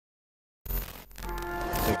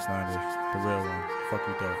X90, the real one. Fuck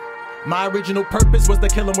you thought. My original purpose was to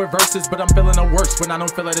kill him with verses, but I'm feeling the worst when I don't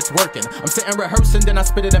feel that it's working. I'm sitting rehearsing, then I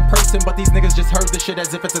spit it in person, but these niggas just heard this shit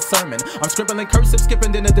as if it's a sermon. I'm scribbling cursive,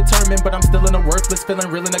 skipping then determined, but I'm still in a worthless feeling,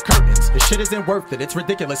 reeling the curtains. This shit isn't worth it, it's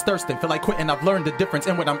ridiculous, thirsting, feel like quitting. I've learned the difference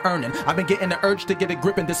in what I'm earning. I've been getting the urge to get a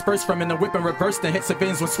grip and disperse from in the whip and reverse, then hit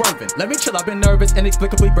civilians when swerving. Let me chill, I've been nervous,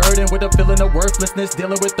 inexplicably burdened with a feeling of worthlessness,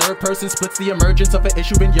 dealing with third person splits, the emergence of an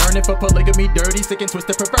issue, been yearning for polygamy, dirty, sick and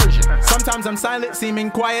twisted perversion. Sometimes I'm silent, seeming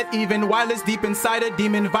quiet, even while it's deep inside a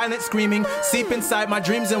demon, violent screaming, seep inside my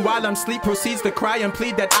dreams, and while I'm asleep proceeds to cry and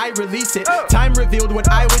plead that I release it. Time revealed what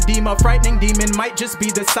I would deem a frightening demon might just be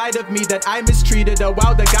the side of me that I mistreated. A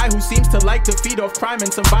wild guy who seems to like to feed off crime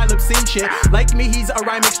and some vile obscene shit. Like me, he's a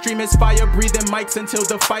rhyme extremist, fire breathing mics until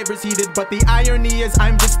the fibers heated. But the irony is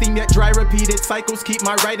I'm just steam yet dry repeated. Cycles keep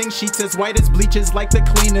my writing sheets as white as bleachers like the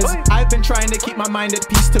cleaners. I've been trying to keep my mind at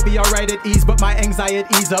peace, to be alright at ease, but my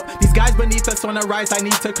anxiety's up. These guys beneath us on the rise, I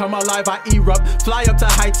need to come alive, I erupt. Fly up to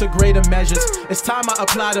heights of greater measures. It's time I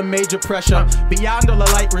apply the major pressure. Beyond all the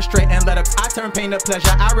light restraint and let-ups, I turn pain to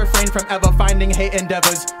pleasure. I refrain from ever finding hate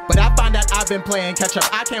endeavors, but I find that I've been playing catch up.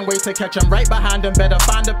 I can't wait to catch them right behind them. Better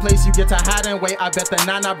find a place you get to hide and wait. I bet the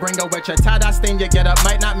nana bring a wet. Your tie-dye stain you get up,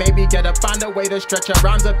 might not maybe get up. Find a way to stretch your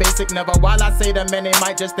rhymes are basic never. While I say them men, they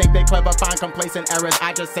might just think they clever. Find complacent errors,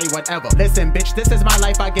 I just say whatever. Listen bitch, this is my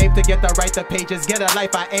life I gave to get the right to pages. Get a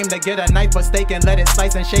life I aim to get a knife for steak and let it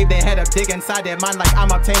slice and shave their head up. Dig inside their mind like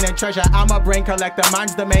I'm obtaining treasure. I'm a brain collector,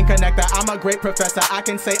 mine's the main connector. I'm a great professor, I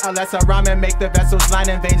can say a lesser rhyme and make the vessels line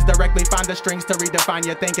and veins directly. Find the strings to redefine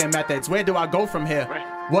your thinking methods. Where do I go from here?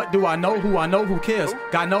 What do I know? Who I know? Who cares?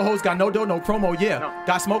 Got no hoes, got no dough, no promo, yeah.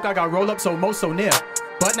 Got smoke, I got roll up, so most so near.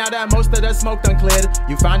 But now that most of the smoke done cleared,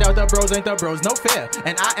 you find out the bros ain't the bros, no fair.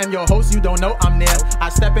 And I am your host, you don't know I'm near. I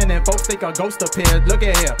step in and folks think a ghost appeared. Look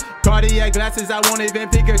at here, Cartier glasses, I won't even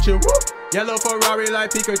Pikachu. Woo! Yellow Ferrari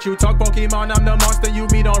like Pikachu. Talk Pokemon, I'm the monster you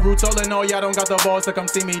meet on routes. All in all, y'all don't got the balls to come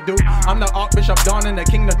see me do. I'm the Archbishop Dawn and the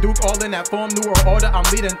King the Duke, all in that form, new world order I'm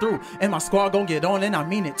leading through. And my squad gon' get on and I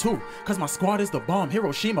mean it too, cause my squad is the bomb,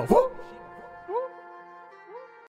 Hiroshima. Woo!